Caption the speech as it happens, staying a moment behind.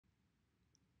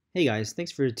Hey guys,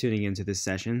 thanks for tuning into this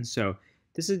session. So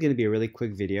this is going to be a really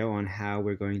quick video on how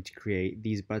we're going to create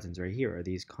these buttons right here, or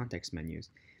these context menus,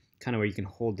 kind of where you can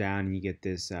hold down and you get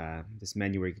this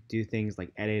menu where you can do things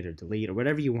like edit or delete or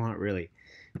whatever you want really.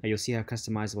 You'll see how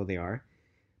customizable they are.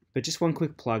 But just one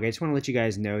quick plug, I just want to let you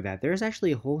guys know that there's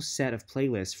actually a whole set of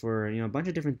playlists for a bunch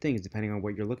of different things depending on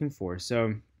what you're looking for.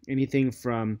 So anything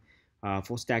from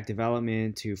full stack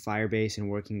development to Firebase and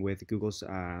working with Google's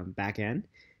backend,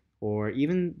 or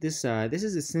even this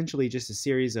is essentially just a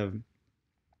series of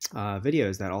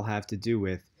videos that all have to do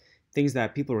with things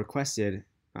that people requested,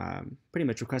 pretty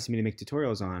much requested me to make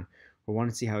tutorials on, or wanted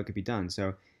to see how it could be done.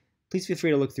 So please feel free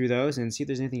to look through those and see if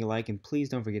there's anything you like, and please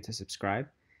don't forget to subscribe.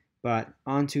 But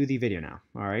on to the video now.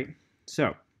 All right,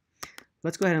 so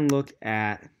let's go ahead and look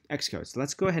at Xcode. So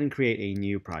let's go ahead and create a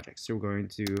new project. So we're going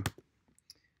to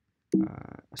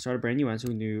start a brand new one. So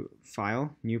new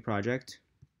file, new project.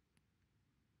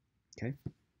 Okay.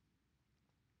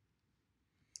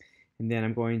 And then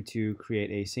I'm going to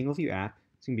create a single view app.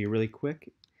 It's going to be really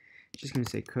quick. Just going to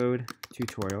say code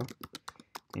tutorial,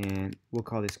 and we'll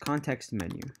call this context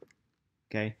menu.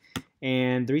 Okay.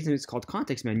 And the reason it's called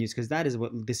context menu is because that is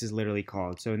what this is literally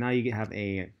called. So now you have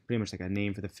a pretty much like a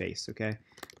name for the face. Okay.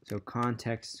 So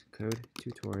context code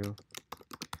tutorial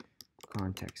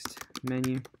context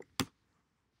menu.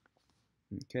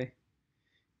 Okay.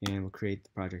 And we'll create the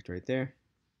project right there.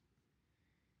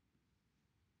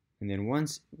 And then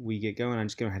once we get going, I'm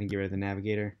just going to go ahead and get rid of the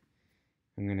navigator.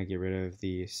 I'm going to get rid of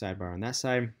the sidebar on that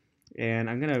side. And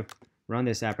I'm going to run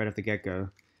this app right off the get-go.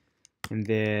 And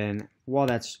then while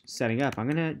that's setting up, I'm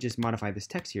going to just modify this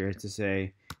text here to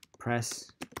say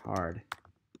press hard.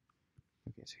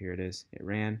 Okay, so here it is. It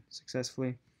ran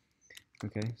successfully.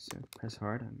 Okay, so press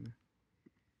hard. I'm going to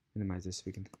minimize this so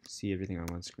we can see everything on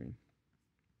one screen.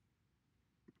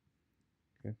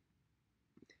 Okay.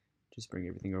 Just bring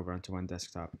everything over onto one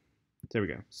desktop. There we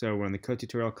go. So we're on the code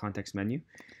tutorial context menu.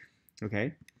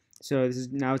 Okay. So this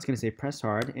is now it's going to say press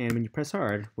hard, and when you press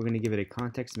hard, we're going to give it a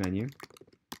context menu.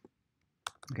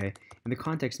 Okay. In the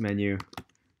context menu,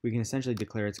 we can essentially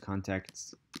declare its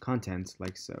contents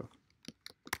like so.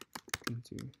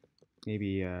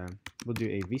 Maybe we'll do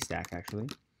a VStack actually.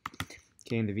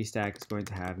 Okay, and the VStack is going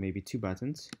to have maybe 2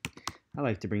 buttons. I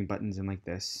like to bring buttons in like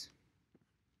this.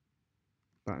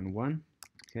 Button 1.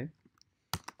 Okay.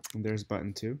 And there's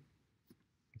button 2.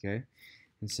 Okay,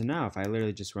 and so now if I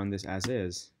literally just run this as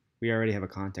is, we already have a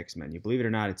context menu. Believe it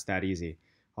or not, it's that easy.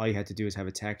 All you have to do is have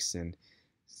a text and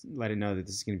let it know that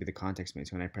this is going to be the context menu.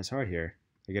 So when I press hard here,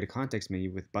 I get a context menu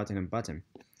with button and button.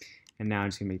 And now I'm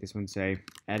just going to make this one say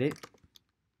edit.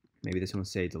 Maybe this one will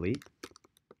say delete.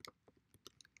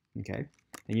 Okay,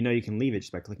 and you can leave it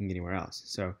just by clicking anywhere else.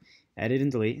 So edit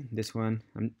and delete. This one,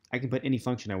 I can put any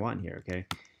function I want here. Okay,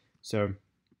 so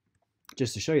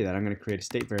just to show you that, I'm going to create a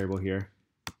state variable here.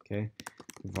 Okay,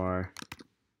 var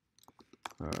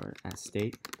or at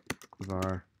state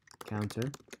var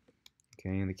counter.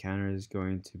 Okay, and the counter is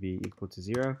going to be equal to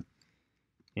 0,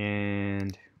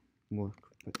 and we'll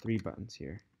put 3 buttons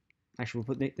here. Actually,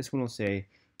 we'll put this one will say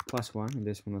 +1, and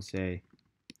this one will say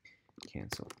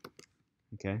cancel.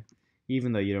 Okay,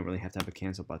 even though you don't really have to have a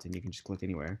cancel button, you can just click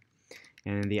anywhere.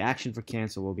 And the action for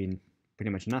cancel will be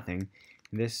pretty much nothing.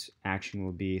 And this action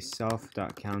will be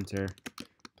self.counter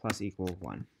plus equal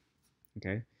 1.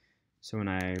 Okay, so when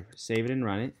I save it and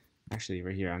run it, actually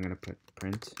right here I'm going to put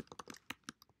print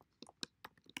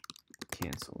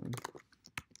canceling.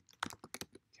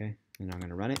 Okay, and I'm going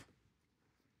to run it.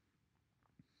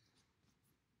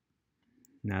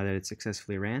 Now that it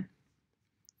successfully ran,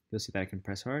 you'll see that I can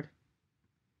press hard.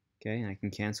 Okay, and I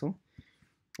can cancel.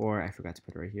 Or I forgot to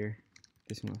put it right here.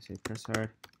 This one will say press hard,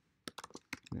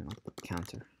 and then I'll put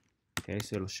counter. Okay,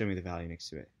 so it'll show me the value next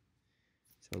to it.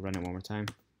 So I'll run it one more time.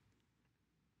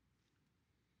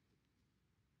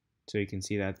 So you can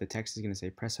see that the text is going to say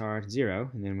press hard 0,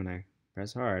 and then when I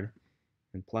press hard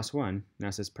and +1, now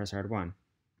it says press hard 1.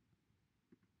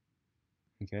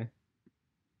 Okay.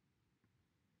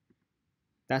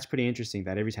 That's pretty interesting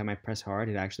that every time I press hard,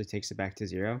 it actually takes it back to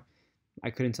 0. I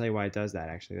couldn't tell you why it does that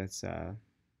actually. That's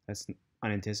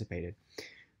unanticipated.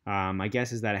 My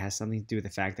guess is that it has something to do with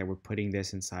the fact that we're putting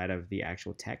this inside of the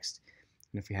actual text.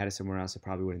 And if we had it somewhere else, it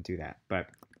probably wouldn't do that. But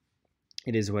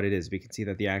it is what it is. We can see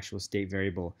that the actual state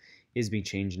variable is being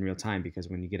changed in real time because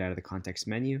when you get out of the context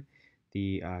menu,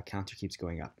 the counter keeps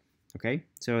going up. Okay,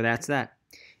 so that's that.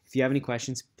 If you have any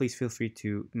questions, please feel free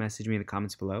to message me in the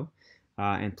comments below.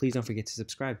 And please don't forget to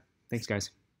subscribe. Thanks,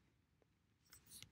 guys.